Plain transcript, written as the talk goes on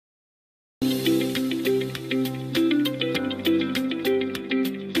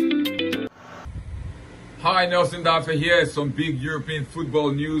Hi, Nelson Dafe here. Some big European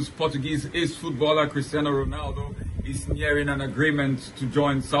football news. Portuguese footballer Cristiano Ronaldo is nearing an agreement to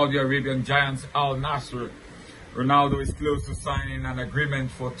join Saudi Arabian giants Al Nassr. Ronaldo is close to signing an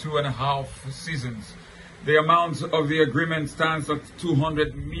agreement for 2.5 seasons. The amount of the agreement stands at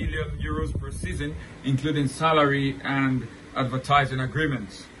 200 million euros per season, including salary and advertising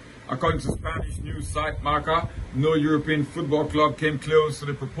agreements. According to Spanish news site Marca, no European football club came close to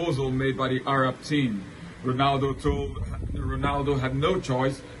the proposal made by the Arab team. Ronaldo had no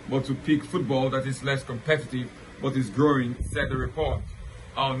choice but to pick football that is less competitive but is growing, said the report.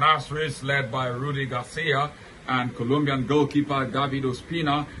 Al Nassr is led by Rudy Garcia and Colombian goalkeeper David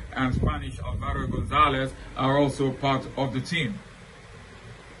Ospina and Spanish Alvaro Gonzalez are also part of the team.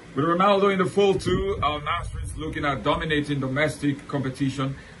 With Ronaldo in the fold too, Al Nassr is looking at dominating domestic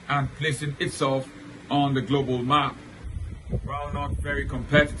competition and placing itself on the global map. While not very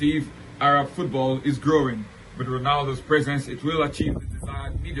competitive, Arab football is growing. With Ronaldo's presence, it will achieve the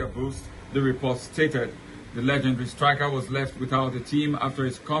desired media boost, the report stated. The legendary striker was left without a team after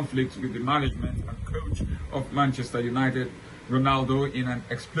his conflict with the management and coach of Manchester United. Ronaldo, in an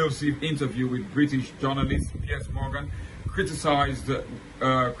explosive interview with British journalist Piers Morgan, criticized the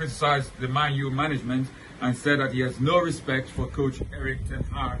Man U management and said that he has no respect for coach Erik ten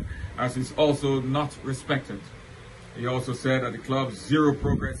Hag, as he's also not respected. He also said that the club has had zero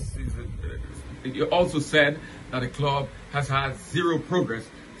progress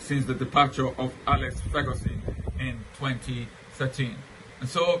since the departure of Alex Ferguson in 2013. And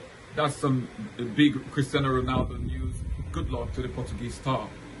so that's some big Cristiano Ronaldo news. Good luck to the Portuguese star.